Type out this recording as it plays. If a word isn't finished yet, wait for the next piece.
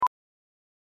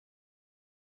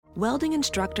Welding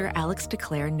instructor Alex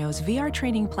DeClaire knows VR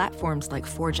training platforms like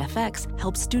Forge FX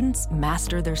help students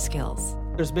master their skills.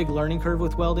 There's a big learning curve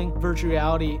with welding. Virtual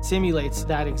reality simulates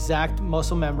that exact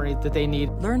muscle memory that they need.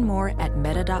 Learn more at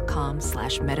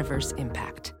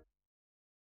meta.com/metaverseimpact.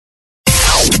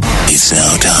 It's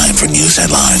now time for news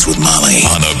headlines with Molly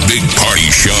on the Big Party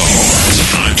Show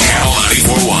on Channel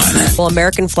 94.1. Well,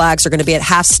 American flags are going to be at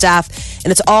half staff,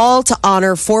 and it's all to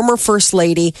honor former First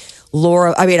Lady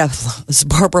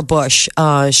Barbara Bush.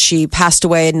 She passed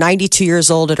away at 92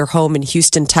 years old at her home in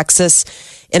Houston, Texas.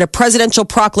 In a presidential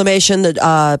proclamation,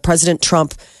 President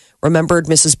Trump remembered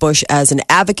Mrs. Bush as an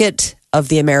advocate of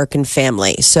the American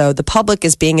family. So the public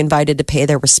is being invited to pay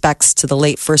their respects to the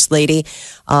late First Lady.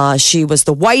 She was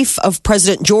the wife of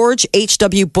President George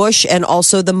H.W. Bush and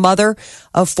also the mother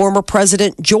of former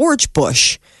President George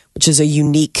Bush, which is a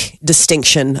unique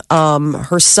distinction.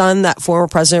 Her son, that former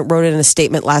president, wrote in a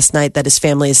statement last night that his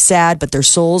family is sad, but their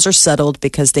souls are settled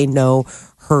because they know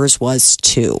hers was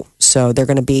too. So they're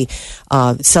going to be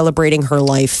celebrating her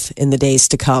life in the days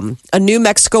to come. A New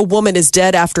Mexico woman is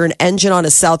dead after an engine on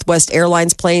a Southwest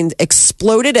Airlines plane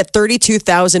exploded at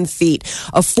 32,000 feet.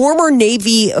 A former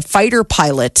Navy fighter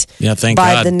pilot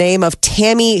by the name of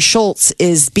Tammy Schultz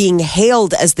is being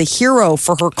hailed as the hero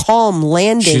for her calm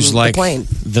landing the plane.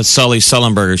 The Sully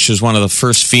Sullenberger. She was one of the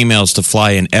first females to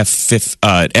fly an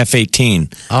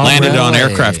F-18. Landed on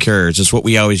aircraft carriers is what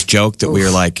we always joked that we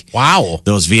were like, wow,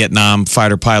 those Vietnam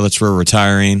fighter pilots were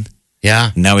retiring.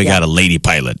 Yeah. Now we got a lady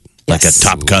pilot, like a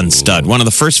Top Gun stud. One of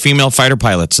the first female fighter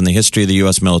pilots in the history of the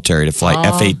U.S. military to fly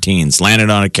F-18s. Landed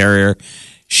on a carrier.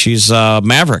 She's a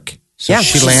maverick. So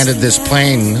she landed this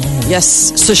plane.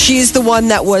 Yes. So she's the one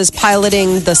that was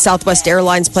piloting the Southwest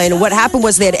Airlines plane. And what happened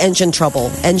was they had engine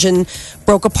trouble. Engine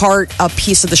broke apart. A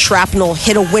piece of the shrapnel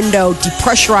hit a window,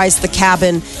 depressurized the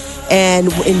cabin.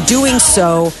 And in doing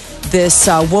so, this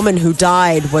woman who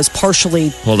died was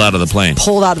partially pulled out of the plane.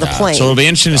 So it'll be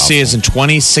interesting to see is in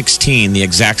 2016, the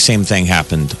exact same thing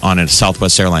happened on a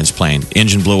Southwest Airlines plane.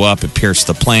 Engine blew up. It pierced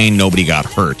the plane. Nobody got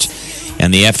hurt.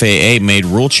 And the FAA made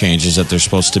rule changes that they're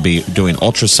supposed to be doing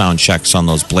ultrasound checks on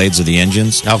those blades of the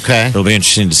engines. Okay. It'll be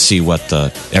interesting to see what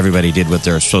everybody did what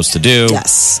they're supposed to do.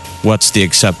 Yes. What's the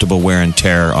acceptable wear and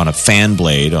tear on a fan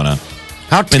blade on a...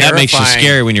 How terrifying. That makes you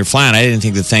scary when you're flying. I didn't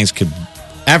think the things could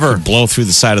ever blow through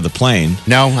the side of the plane.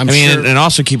 No, I mean, sure. And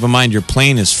also keep in mind your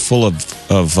plane is full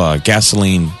of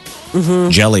gasoline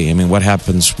jelly. I mean, what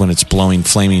happens when it's blowing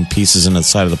flaming pieces into the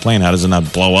side of the plane? How does it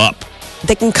not blow up?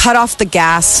 They can cut off the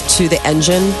gas to the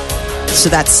engine, so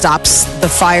that stops the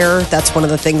fire. That's one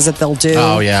of the things that they'll do.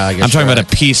 Oh, yeah. I guess I'm talking about a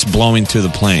piece blowing through the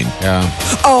plane. Yeah.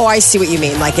 Oh, I see what you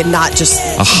mean. Like, and not just...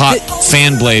 a hot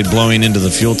fan blade blowing into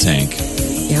the fuel tank.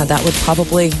 Yeah, that would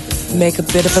probably make a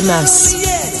bit of a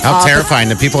mess. How terrifying.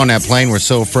 The people on that plane were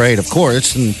so afraid, of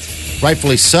course, and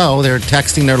rightfully so. They're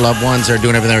texting their loved ones. They're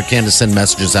doing everything they can to send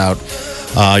messages out.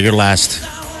 Your last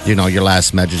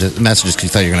messages because you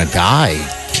thought you were going to die.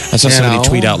 I saw somebody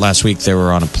tweet out last week they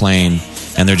were on a plane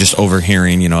and they're just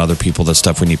overhearing, other people, the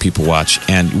stuff when you people watch.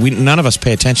 And none of us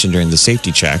pay attention during the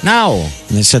safety check. No.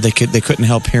 And they said they couldn't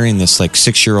help hearing this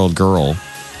 6-year-old girl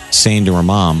saying to her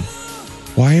mom,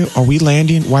 "Why are we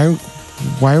landing? Why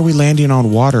are we landing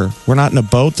on water? We're not in a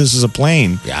boat. This is a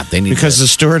plane." Yeah, they need because the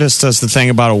stewardess does the thing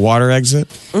about a water exit.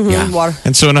 Yeah, water.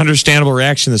 And so an understandable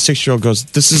reaction, the 6-year-old goes,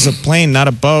 "This is a plane, not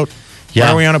a boat. Yeah.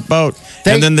 Why are we on a boat?"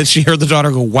 And then she heard the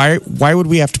daughter go, "Why would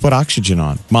we have to put oxygen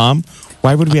on, Mom?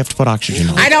 Why would we have to put oxygen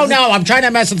on?" I don't know. I'm trying to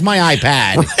mess with my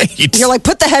iPad. Right. You're like,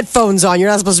 put the headphones on. You're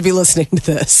not supposed to be listening to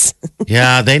this.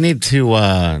 Yeah, they need to.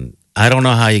 I don't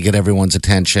know how you get everyone's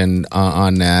attention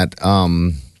on that.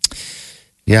 When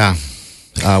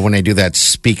they do that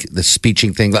the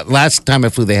speeching thing. Last time I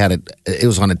flew, they had it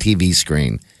was on a TV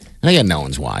screen. And again, no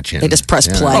one's watching. They just press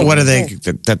play. Oh, what are they?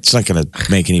 That's not going to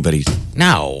make anybody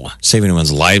save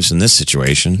anyone's lives in this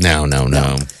situation. No.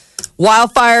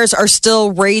 Wildfires are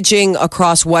still raging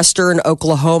across western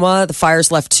Oklahoma. The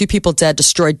fires left 2 people dead,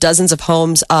 destroyed dozens of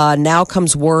homes. Now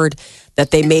comes word that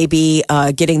they may be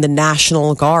getting the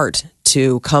National Guard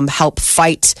to come help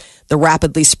fight the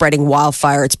rapidly spreading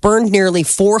wildfire. It's burned nearly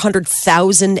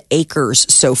 400,000 acres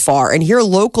so far. And here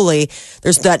locally,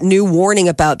 there's that new warning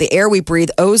about the air we breathe.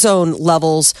 Ozone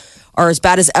levels are as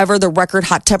bad as ever. The record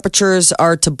hot temperatures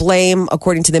are to blame.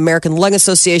 According to the American Lung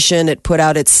Association, it put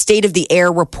out its State of the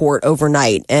Air report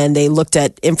overnight, and they looked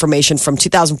at information from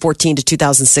 2014 to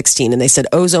 2016, and they said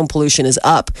ozone pollution is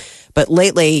up. But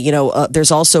lately,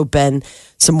 there's also been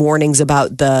some warnings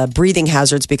about the breathing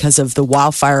hazards because of the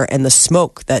wildfire and the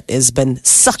smoke that has been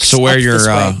sucked. So wear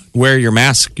your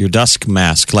mask, your dusk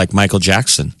mask, like Michael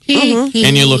Jackson, and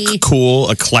you look cool,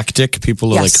 eclectic.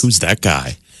 People are like, "Who's that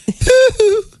guy?"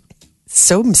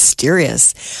 So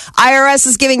mysterious. IRS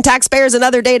is giving taxpayers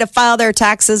another day to file their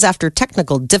taxes after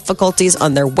technical difficulties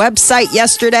on their website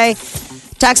yesterday.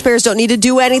 Taxpayers don't need to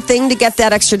do anything to get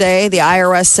that extra day. The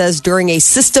IRS says during a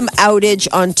system outage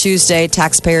on Tuesday,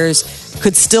 taxpayers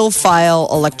could still file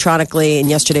electronically, and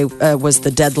yesterday was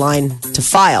the deadline to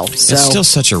file. So It's still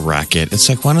such a racket. It's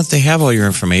like, why don't they have all your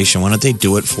information? Why don't they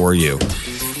do it for you?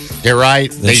 You're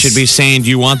right. They should be saying, do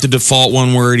you want the default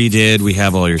one word he did? We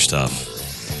have all your stuff.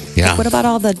 Yeah. what about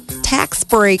all the tax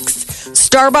breaks?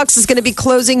 Starbucks is going to be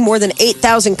closing more than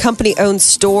 8,000 company-owned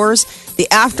stores the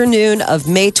afternoon of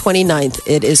May 29th.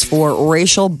 It is for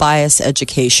racial bias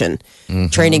education.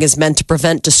 Training is meant to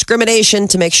prevent discrimination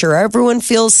to make sure everyone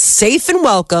feels safe and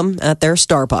welcome at their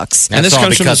Starbucks. That's all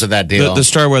because of that deal. The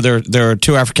store where there are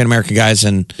two African-American guys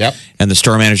and the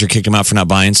store manager kicked him out for not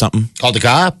buying something. Called the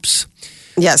cops.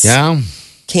 Yes. Yeah.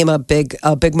 Came a big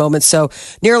moment. So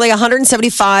nearly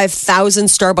 175,000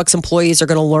 Starbucks employees are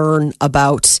going to learn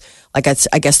about, I guess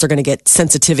they're going to get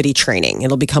sensitivity training.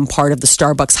 It'll become part of the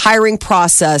Starbucks hiring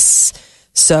process.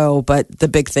 So, but the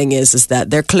big thing is that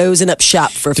they're closing up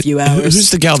shop for a few hours.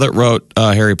 Who's the gal that wrote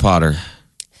Harry Potter?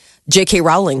 J.K.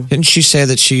 Rowling. Didn't she say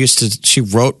that she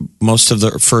wrote most of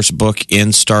the first book in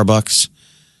Starbucks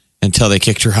until they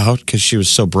kicked her out because she was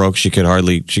so broke she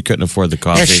couldn't afford the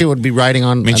coffee? Yeah, she would be writing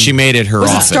on. I mean, she made it her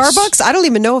Was office. it Starbucks? I don't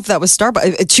even know if that was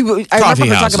Starbucks. I Coffee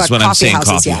remember her houses. talking about When I'm coffee saying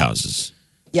houses. coffee Yeah. houses.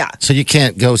 Yeah. So you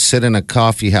can't go sit in a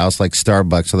coffee house like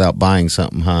Starbucks without buying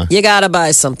something, huh? You gotta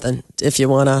buy something if you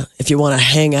wanna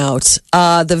hang out.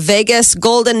 The Vegas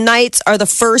Golden Knights are the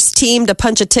first team to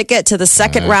punch a ticket to the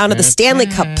second round of the Stanley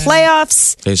Cup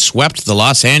playoffs. They swept the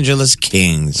Los Angeles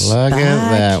Kings. Look at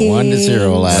that.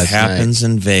 1-0 What last happens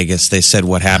in Vegas? They said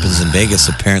what happens in Vegas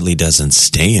apparently doesn't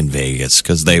stay in Vegas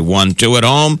because they won 2 at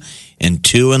home and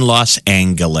 2 in Los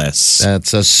Angeles.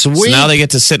 That's a So sweet. now they get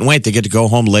to sit and wait. They get to go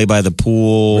home, lay by the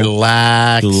pool,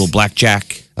 Relax. do a little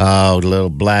blackjack. Oh,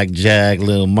 little blackjack,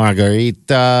 little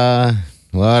margarita,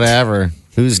 whatever.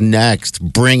 Who's next?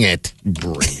 Bring it.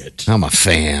 Bring it. I'm a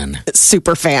fan.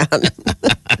 Super fan.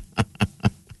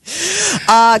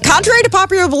 Contrary to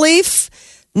popular belief,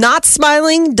 not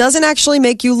smiling doesn't actually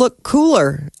make you look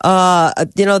cooler.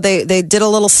 They did a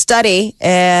little study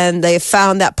and they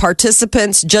found that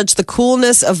participants judged the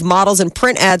coolness of models in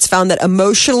print ads, found that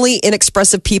emotionally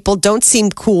inexpressive people don't seem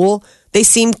cool. They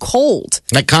seem cold.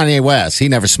 Like Kanye West. He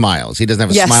never smiles. He doesn't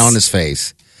have a Yes. smile on his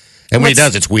face. And when he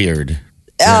does, it's weird.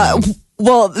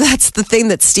 Well, that's the thing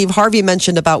that Steve Harvey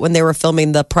mentioned about when they were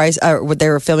filming when they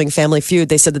were filming Family Feud.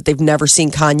 They said that they've never seen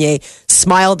Kanye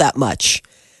smile that much.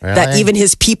 That Really? even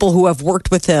his people who have worked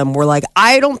with him were like,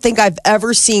 I don't think I've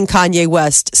ever seen Kanye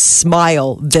West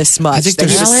smile this much. think That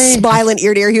he there's- was smiling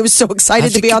ear to ear. He was so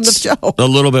excited to be on the show. A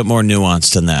little bit more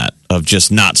nuanced than that of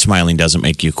just not smiling doesn't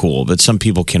make you cool, but some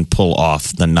people can pull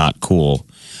off the not cool.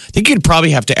 I think you'd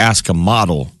probably have to ask a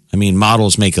model. I mean,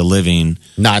 models make a living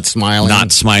Not smiling.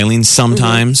 not smiling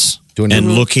sometimes Doing and it.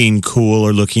 looking cool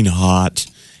or looking hot.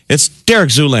 It's Derek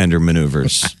Zoolander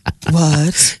maneuvers.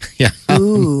 What? Yeah.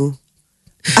 Ooh.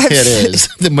 It is.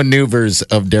 The maneuvers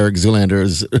of Derek Zoolander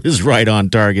is right on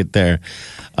target there.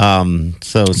 But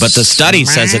the study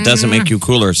says it doesn't make you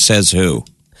cooler. Says who?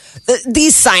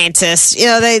 These scientists,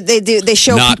 they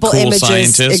show Not people cool images.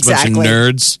 scientists, Exactly. bunch of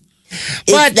nerds.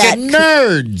 Bunch that of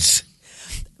nerds.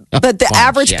 But the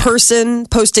average yeah. person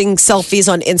posting selfies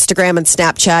on Instagram and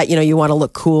Snapchat, you want to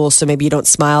look cool, so maybe you don't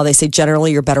smile. They say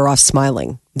generally you're better off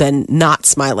smiling than not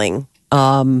smiling,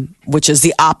 which is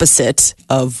the opposite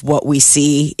of what we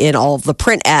see in all of the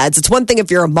print ads. It's one thing if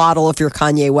you're a model, if you're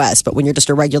Kanye West, but when you're just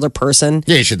a regular person,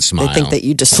 Yeah, you should smile. they think that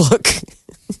you just look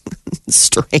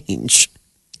strange.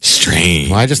 Strange.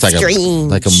 Well, I just like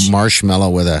Strange. a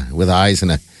marshmallow with eyes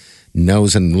and a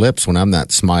nose and lips when I'm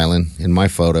not smiling in my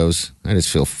photos. I just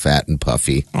feel fat and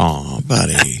puffy. Oh,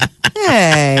 buddy.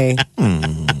 Hey.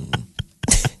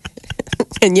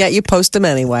 And yet you post them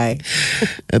anyway.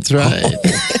 That's right.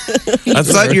 I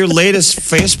thought your latest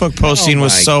Facebook posting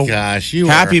was my so gosh, you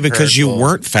happy are because you hurtful.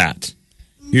 weren't fat.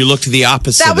 You looked the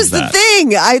opposite That was of the that.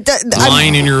 thing.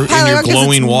 Lying in your Highlight because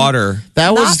glowing it's water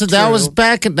That was Not that was true.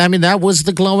 back. That was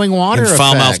the glowing water in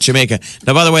Falmouth, effect. Jamaica.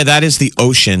 Now, by the way, that is the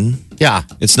ocean. Yeah.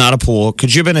 It's not a pool.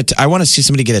 Could you have been? I want to see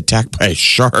somebody get attacked by a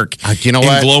shark. You know in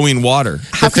what? glowing water.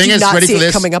 How The could thing you is, not ready see for it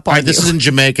this? coming up on All right, this you? is in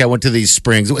Jamaica. I went to these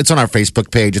springs. It's on our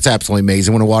Facebook page. It's absolutely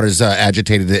amazing. When the water's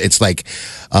agitated, it's like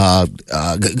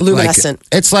Luminescent.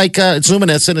 It's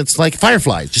luminescent. It's like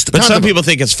fireflies. Just But some people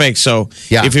think it's fake. So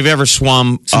Yeah. if you've ever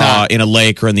swum not. in a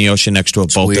lake or in the ocean next to a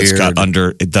boat that's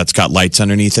weird. got lights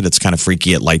underneath it, it's kind of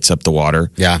freaky. It lights up the water.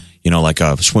 Yeah. like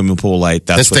a swimming pool light.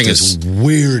 That's This thing is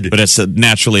weird. But it's a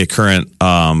naturally occurrent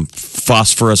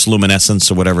phosphorus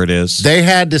luminescence or whatever it is. They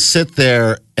had to sit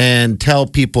there and tell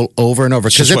people over and over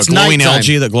It's because just it's what, glowing nighttime.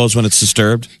 algae that glows when it's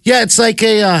disturbed. Yeah, it's like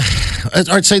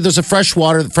I'd say there's a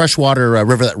freshwater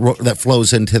river that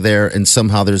flows into there, and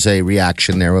somehow there's a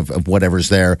reaction there of whatever's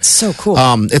there. So cool.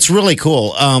 It's really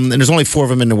cool. And there's only 4 of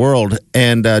them in the world,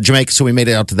 and Jamaica, so we made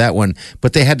it out to that one.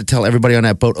 But they had to tell everybody on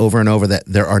that boat over and over that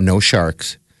there are no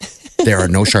sharks. There are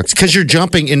no sharks because you're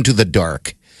jumping into the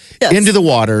dark, into the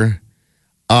water.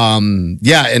 And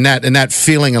that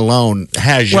feeling alone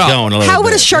has you going a little How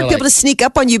would bit. a shark be able to sneak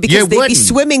up on you because You they'd be wouldn't.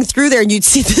 swimming through there and you'd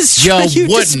see this You you'd just be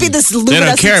wouldn't. this They luminescent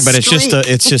don't care, but streak.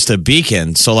 it's just a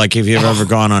beacon. So, like, if you've ever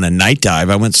gone on a night dive,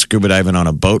 I went scuba diving on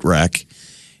a boat wreck,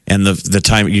 and the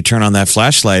time you turn on that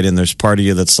flashlight, and there's part of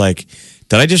you that's like,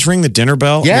 did I just ring the dinner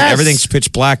bell? Yes. Everything's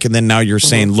pitch black, and then now you're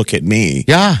saying, look at me.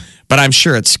 Yeah. But I'm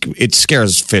sure it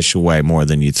scares fish away more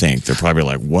than you think. They're probably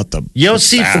like, what the? You'll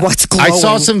see. What's I saw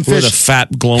glowing? some Who are the fish.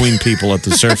 fat glowing people at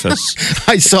the surface?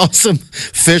 I saw some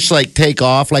fish like take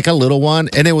off, like a little one,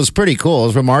 and it was pretty cool. It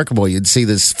was remarkable. You'd see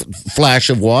this flash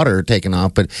of water taking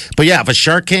off, but yeah, if a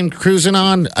shark came cruising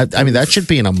on, I mean that should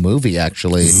be in a movie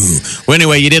actually. Well,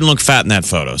 anyway, you didn't look fat in that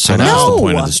photo, so that's know. the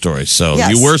point of the story. So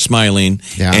Yes. you were smiling,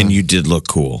 Yeah. and you did look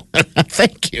cool.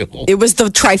 Thank you. It was the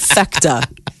trifecta.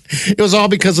 It was all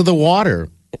because of the water.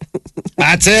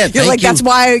 That's it. You're Thank like, you. that's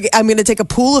why I'm going to take a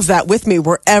pool of that with me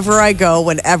wherever I go,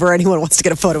 whenever anyone wants to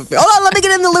get a photo of me. Hold on, let me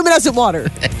get in the luminescent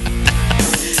water.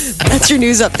 That's your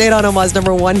news update on Omaha's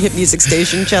 #1 hit music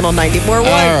station, Channel 94.1.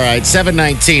 All right,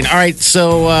 7:19. All right,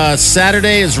 so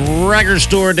Saturday is Record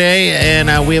Store Day,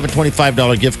 and we have a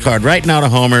 $25 gift card right now to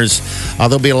Homer's.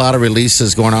 There'll be a lot of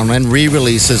releases going on and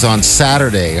re-releases on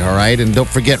Saturday, all right? And don't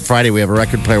forget, Friday we have a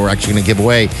record player we're actually going to give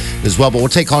away as well, but we'll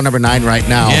take call number 9 right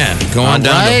now. Yeah, go on All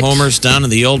down right? to Homer's, down to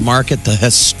the old market, the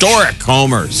historic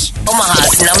Homer's.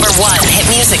 Omaha's #1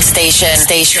 hit music station.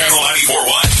 Channel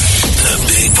 94.1.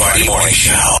 The Big Party Morning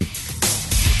Show.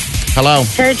 Hello.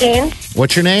 Terry Jean.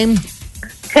 What's your name?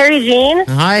 Terry Jean.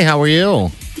 Hi, how are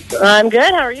you? I'm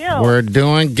good. How are you? We're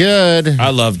doing good. I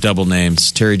love double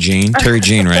names. Terry Jean,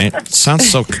 right? Sounds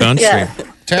so country. Yeah.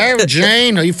 Terry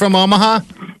Jane, are you from Omaha?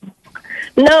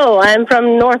 No, I'm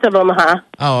from north of Omaha.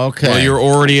 Oh, okay. Well, you're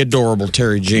already adorable,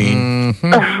 Terry Jean.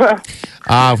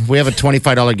 We have a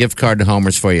 $25 gift card to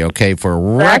Homer's for you, okay, for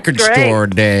Record great. Store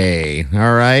Day.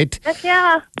 All right. Heck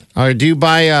yeah. Do you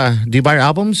buy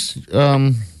albums?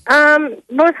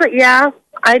 Mostly, yeah.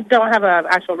 I don't have an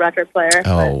actual record player.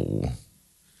 Oh.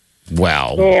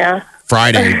 Well, Yeah.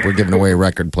 Friday we're giving away a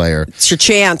record player. It's your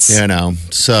chance. You know.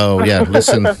 So, yeah,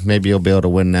 listen, maybe you'll be able to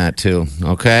win that too,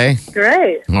 okay?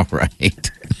 Great. All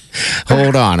right.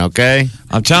 Hold on, okay?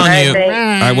 I'm telling Right, you,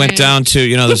 thanks. I went down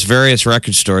to, there's various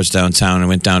record stores downtown. I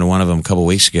went down to one of them a couple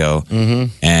weeks ago,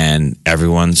 and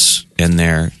everyone's in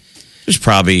there. There's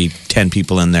probably 10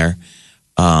 people in there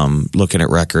looking at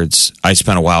records. I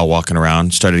spent a while walking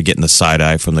around, started getting the side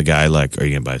eye from the guy, like, are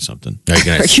you going to buy something? Are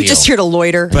you, Are you just here to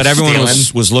loiter? But everyone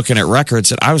Stealing? was looking at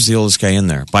records, and I was the oldest guy in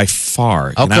there by far.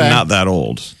 And Okay. I'm not that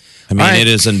old. I mean, All right. it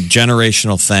is a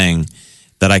generational thing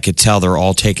that I could tell they're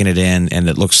all taking it in, and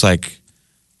it looks like,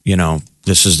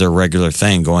 this is their regular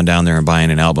thing, going down there and buying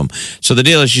an album. So the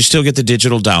deal is you still get the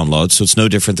digital download, so it's no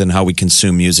different than how we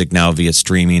consume music now via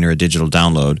streaming or a digital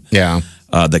download Yeah.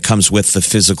 that comes with the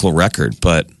physical record.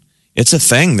 But it's a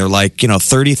thing. They're like,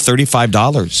 $30,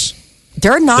 $35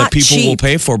 They're not that people will cheap.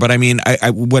 pay for. But I mean, I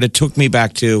what it took me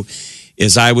back to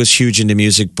is I was huge into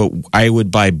music, but I would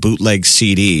buy bootleg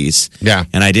CDs. Yeah.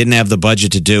 And I didn't have the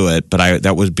budget to do it, but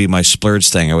that would be my splurge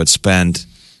thing. I would spend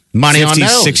Money on 50,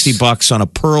 those. $60 on a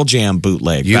Pearl Jam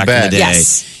bootleg You back bet. in the day.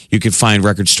 Yes. You could find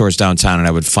record stores downtown, and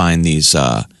I would find these.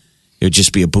 It would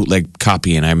just be a bootleg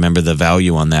copy, and I remember the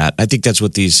value on that. I think that's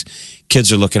what these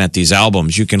kids are looking at, these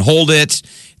albums. You can hold it.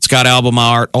 It's got album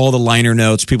art, all the liner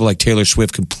notes. People like Taylor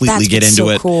Swift completely That's get what's into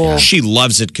so it. cool. She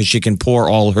loves it because she can pour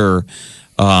all her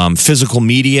physical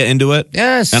media into it.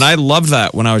 Yes. And I loved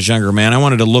that when I was younger, man. I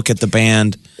wanted to look at the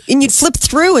band. And you'd flip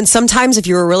through, and sometimes if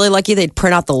you were really lucky, they'd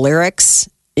print out the lyrics.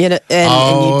 And you'd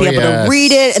Oh, be able yes. to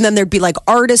read it, and then there'd be like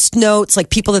artist notes, like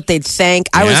people that they'd thank.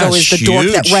 I was Yeah, always the dork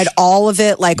that huge. read all of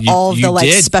it, like You- all of you the like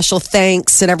did. special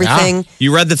thanks and everything.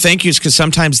 You read the thank yous because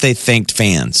sometimes they thanked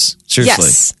fans. Seriously.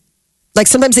 Yes. Like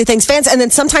sometimes they thank fans, and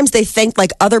then sometimes they thank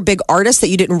like other big artists that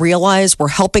you didn't realize were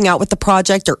helping out with the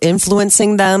project or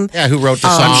influencing them. Yeah, who wrote the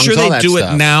songs? I'm sure all they that do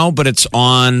stuff. it now, but it's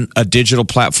on a digital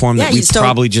platform Yeah, that you we just don't-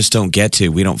 probably just don't get to.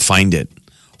 We don't find it.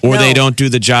 Or they don't do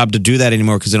the job to do that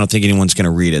anymore because they don't think anyone's going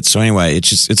to read it. So anyway,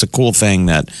 it's a cool thing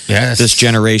that this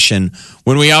generation,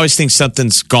 when we always think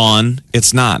something's gone,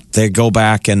 it's not. They go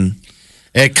back and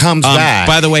it comes back.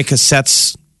 By the way,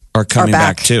 cassettes are coming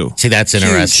back too. See, that's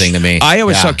interesting to me. I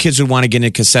always thought kids would want to get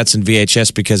into cassettes and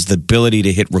VHS because the ability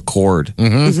to hit record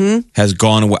has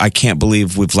gone away. I can't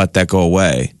believe we've let that go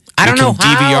away. I don't know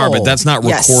DVR, how. but that's not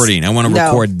recording. I want to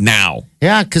record now.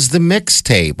 Yeah, because the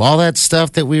mixtape, all that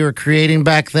stuff that we were creating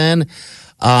back then, it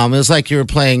was like you were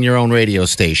playing your own radio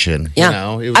station. Yeah, you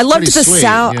know? It was I loved the sweet,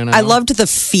 sound. you know? I loved the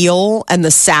feel and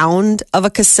the sound of a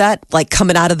cassette, like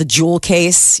coming out of the jewel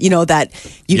case. You know that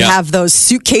you'd have those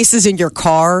suitcases in your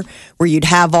car where you'd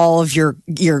have all of your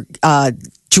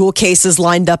jewel cases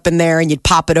lined up in there, and you'd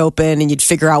pop it open and you'd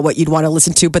figure out what you'd want to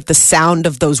listen to. But the sound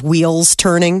of those wheels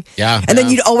turning, and then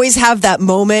you'd always have that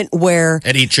moment where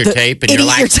it eats your tape, and you're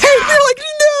like, you're like, no.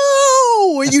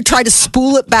 You try to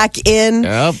spool it back in,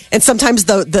 and sometimes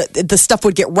the stuff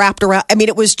would get wrapped around. I mean,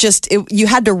 it was just you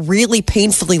had to really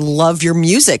painfully love your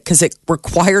music because it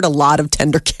required a lot of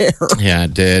tender care. Yeah,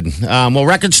 it did. Well,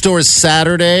 Record Store is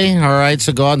Saturday. All right,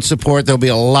 so go out and support. There'll be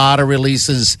a lot of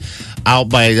releases out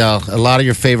by a lot of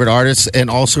your favorite artists, and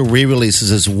also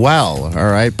re-releases as well.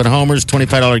 All right, but Homer's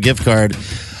 $25 gift card.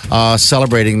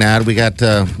 Celebrating that, we got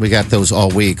those all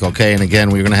week. Okay, and again,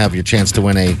 we're going to have your chance to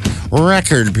win a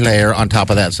record player on top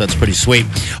of that, so that's pretty sweet.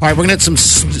 All right, we're going to get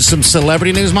some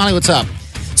celebrity news. Molly, what's up?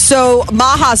 So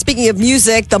Maha, speaking of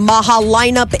music, the Maha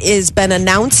lineup has been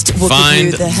announced. We'll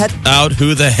Find give you out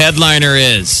who the headliner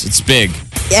is. It's big.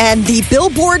 And the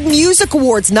Billboard Music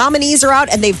Awards nominees are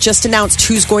out, and they've just announced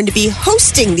who's going to be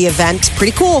hosting the event.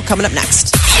 Pretty cool. Coming up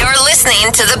next. You're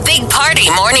listening to the Big Party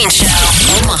Morning Show.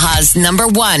 Omaha's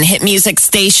 #1 hit music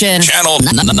station. Channel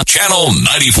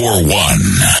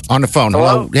 94.1. On the phone.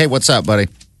 Hello. Hey, what's up, buddy?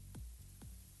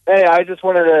 Hey, I just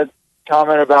wanted to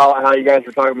comment about how you guys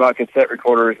were talking about cassette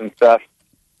recorders and stuff.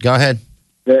 Go ahead.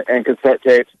 And cassette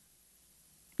tapes.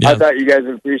 Yeah. I thought you guys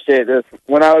would appreciate this.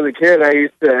 When I was a kid, I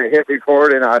used to hit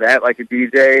record and I'd act like a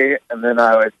DJ, and then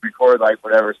I would record like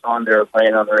whatever song they were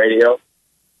playing on the radio.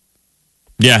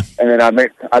 Yeah. And then I'd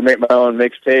make my own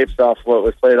mixtapes off what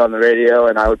was played on the radio,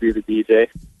 and I would be the DJ.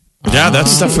 Yeah, that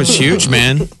stuff was huge,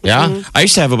 man. Yeah. I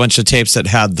used to have a bunch of tapes that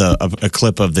had a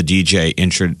clip of the DJ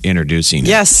introducing it.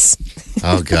 Yes.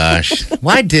 Oh, gosh.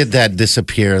 Why did that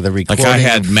disappear, the recording? Like I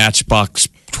had Matchbox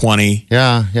 20.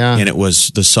 Yeah. And it was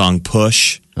the song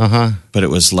Push. Uh-huh. But it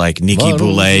was like Nikki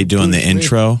Boulay doing the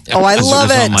intro. Oh, I love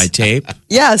it. Was it. on my tape.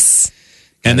 Yes.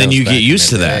 And then you get used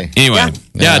to that. Anyway,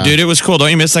 yeah, dude, it was cool.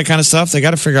 Don't you miss that kind of stuff? They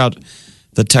got to figure out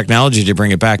the technology to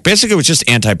bring it back. Basically, it was just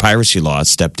anti-piracy laws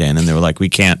stepped in, and they were like, we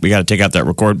got to take out that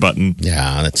record button.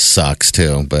 Yeah, that sucks,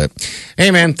 too. But,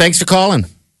 hey, man, thanks for calling.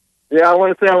 Yeah, I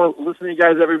want to say I listen to you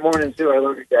guys every morning, too. I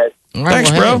love you guys. All right,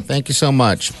 Thanks, bro. Hey, thank you so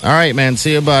much. All right, man.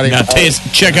 See you, buddy. Now,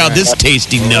 check out this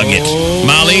tasty nugget.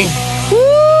 Molly? Woo!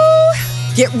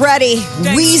 Get ready.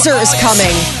 Weezer is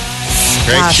coming.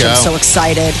 Great Gosh, show. I'm so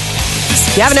excited.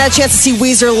 If you haven't had a chance to see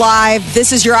Weezer live,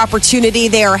 this is your opportunity.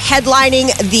 They are headlining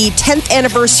the 10th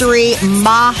anniversary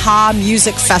Maha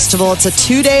Music Festival. It's a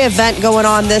 2-day event going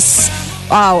on this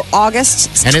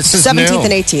August and it's 17th new.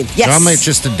 and 18th. Yes. Normally it's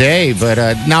just a day, but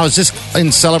now is this in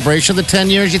celebration of the 10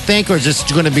 years, you think, or is this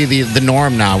going to be the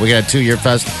norm now? We got a 2-year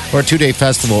or a 2-day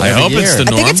festival I every hope year. it's the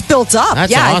norm. I think it's built up.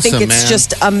 That's I awesome, think it's man.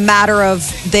 just a matter of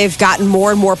they've gotten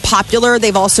more and more popular.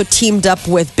 They've also teamed up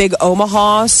with Big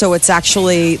Omaha, so it's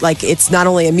actually like it's not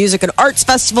only a music and arts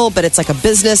festival, but it's like a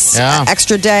business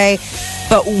extra day.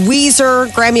 But Weezer,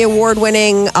 Grammy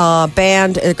Award-winning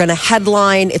band, are going to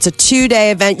headline. It's a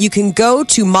 2-day event. You can go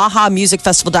to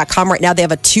MahaMusicFestival.com right now. They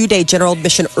have a 2-day general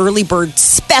admission early bird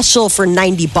special for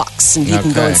 $90, and you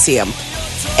can go and see them.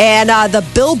 And the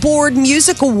Billboard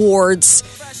Music Awards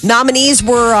nominees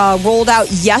were rolled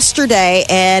out yesterday,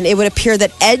 and it would appear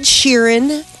that Ed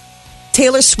Sheeran,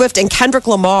 Taylor Swift, and Kendrick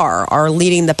Lamar are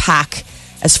leading the pack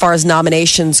as far as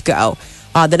nominations go.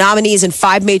 The nominees in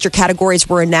 5 major categories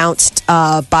were announced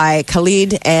by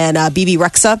Khalid and BB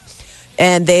Rexha.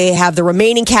 And they have the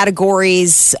remaining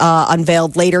categories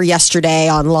unveiled later yesterday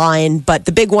online. But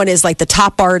the big one is like the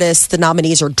top artists. The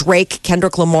nominees are Drake,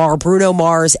 Kendrick Lamar, Bruno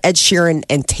Mars, Ed Sheeran,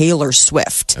 and Taylor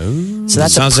Swift. Ooh. So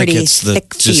that's Sounds a pretty like it's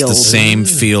thick just field. the same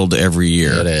field every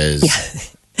year. It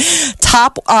is.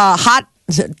 Top Hot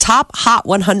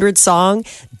 100 song,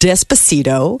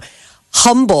 Despacito.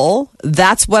 Humble,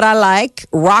 That's What I Like,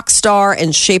 Rockstar,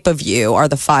 and Shape of You are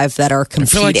the 5 that are competing.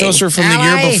 I feel like those are from the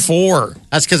year before.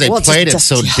 That's because they Well, it's played it just-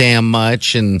 so damn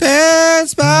much. And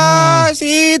Despacito.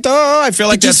 I feel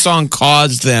like that song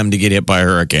caused them to get hit by a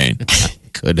hurricane.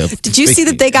 could have. Did you see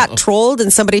that they got trolled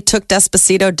and somebody took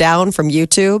Despacito down from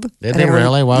YouTube? Did they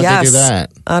really? Why would they do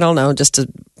that? I don't know, just to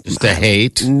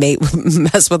hate.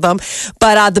 Mess with them.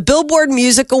 But the Billboard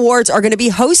Music Awards are going to be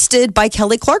hosted by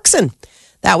Kelly Clarkson.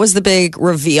 That was the big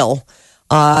reveal.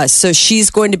 So she's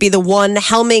going to be the one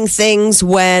helming things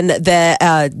when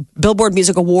the Billboard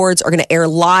Music Awards are going to air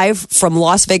live from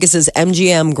Las Vegas's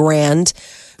MGM Grand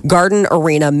Garden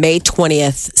Arena, May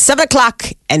 20th, 7 o'clock,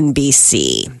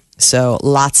 NBC. So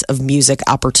lots of music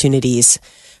opportunities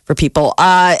for people.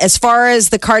 As far as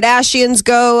the Kardashians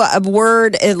go, a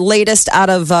word latest out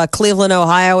of Cleveland,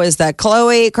 Ohio is that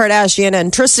Khloe Kardashian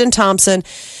and Tristan Thompson,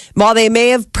 while they may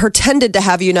have pretended to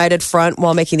have a united front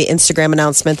while making the Instagram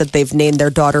announcement that they've named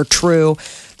their daughter True,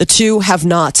 the two have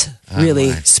not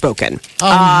really spoken.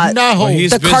 No.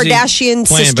 The Kardashian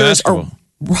sisters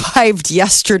arrived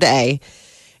yesterday.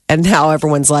 And now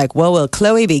everyone's like, well, will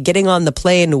Khloe be getting on the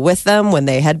plane with them when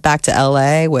they head back to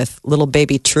L.A. with little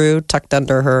baby True tucked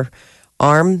under her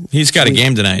arm? He's got a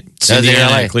game tonight.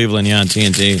 Indiana, Cleveland, on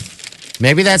TNT.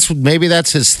 Maybe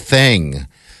that's his thing.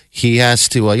 He has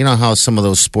to, you know how some of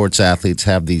those sports athletes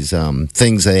have these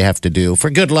things they have to do for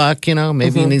good luck,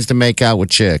 Maybe he needs to make out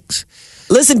with chicks.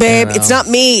 Listen, babe, it's not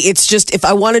me. It's just if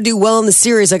I want to do well in the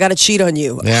series, I got to cheat on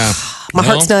you. Yeah. My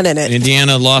heart's not in it.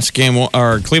 Indiana lost game one,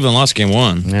 or Cleveland lost game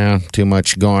one. Yeah, too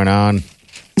much going on.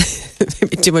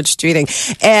 Maybe too much cheating.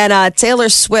 And Taylor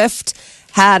Swift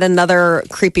had another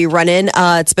creepy run-in.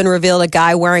 It's been revealed a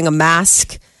guy wearing a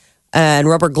mask and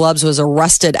rubber gloves was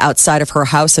arrested outside of her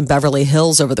house in Beverly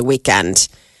Hills over the weekend.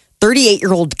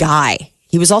 38-year-old guy.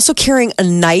 He was also carrying a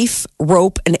knife,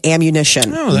 rope, and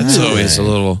ammunition. Oh, that's always a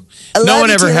little... No one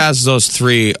ever has those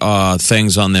three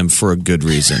things on them for a good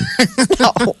reason.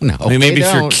 No, I mean, maybe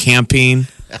if you're camping...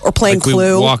 Or playing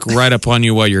Clue. We walk right up on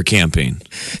you while you're camping.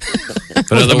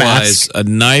 But otherwise, a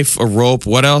knife, a rope,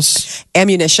 what else?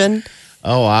 Ammunition.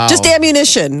 Oh, wow. Just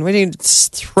ammunition. We need to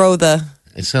throw the...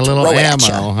 It's a little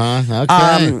ammo, huh?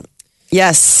 Okay.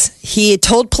 Yes. He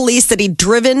told police that he'd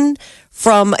driven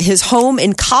from his home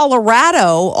in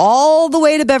Colorado all the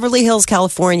way to Beverly Hills,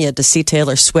 California to see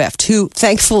Taylor Swift, who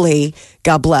thankfully,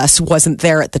 God bless, wasn't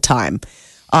there at the time.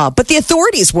 But the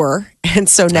authorities were. And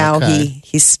so now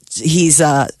he's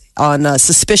on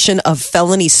suspicion of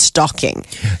felony stalking.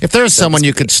 If there was someone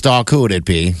you could stalk, who would it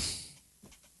be?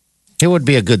 It would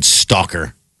be a good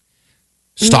stalker.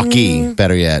 Stalky,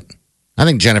 better yet. I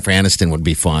think Jennifer Aniston would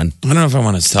be fun. I don't know if I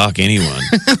want to stalk anyone.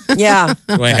 Yeah.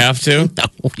 Do I have to? No,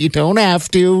 you don't have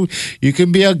to. You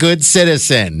can be a good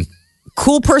citizen.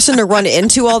 Cool person to run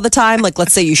into all the time. Like,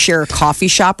 let's say you share a coffee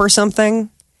shop or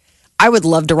something. I would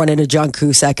love to run into John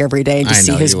Cusack every day and just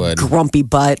see his grumpy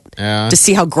butt. Yeah. To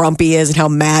see how grumpy he is and how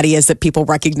mad he is that people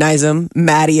recognize him.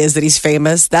 Mad he is that he's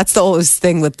famous. That's the always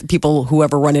thing with people who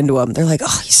ever run into him. They're like,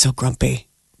 oh, he's so grumpy.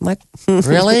 I'm like,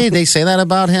 really? They say that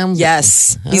about him?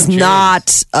 Yes. He's not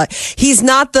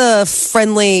the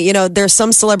friendly, there's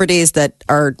some celebrities that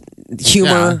are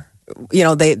humor.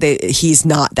 Yeah. He's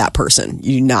not that person.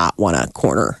 You do not want to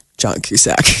corner John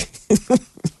Cusack.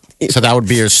 So that would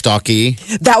be your stalky?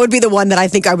 That would be the one that I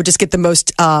think I would just get the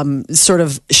most sort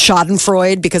of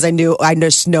schadenfreude because I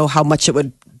just know how much it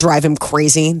would drive him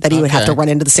crazy that he would have to run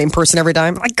into the same person every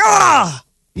time. Like,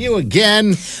 you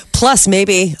again. Plus,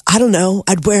 maybe, I don't know,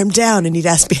 I'd wear him down and he'd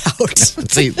ask me out.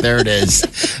 See, there it is.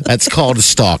 That's called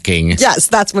stalking. Yes,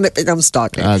 that's when it becomes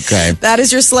stalking. Okay. That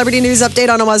is your celebrity news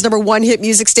update on Omaha's #1 hit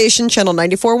music station, Channel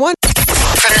 94.1.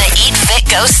 From the Eat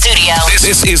Fit Go studio.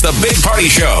 This is the Big Party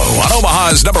Show on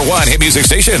Omaha's #1 hit music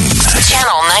station.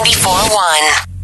 Channel 94.1.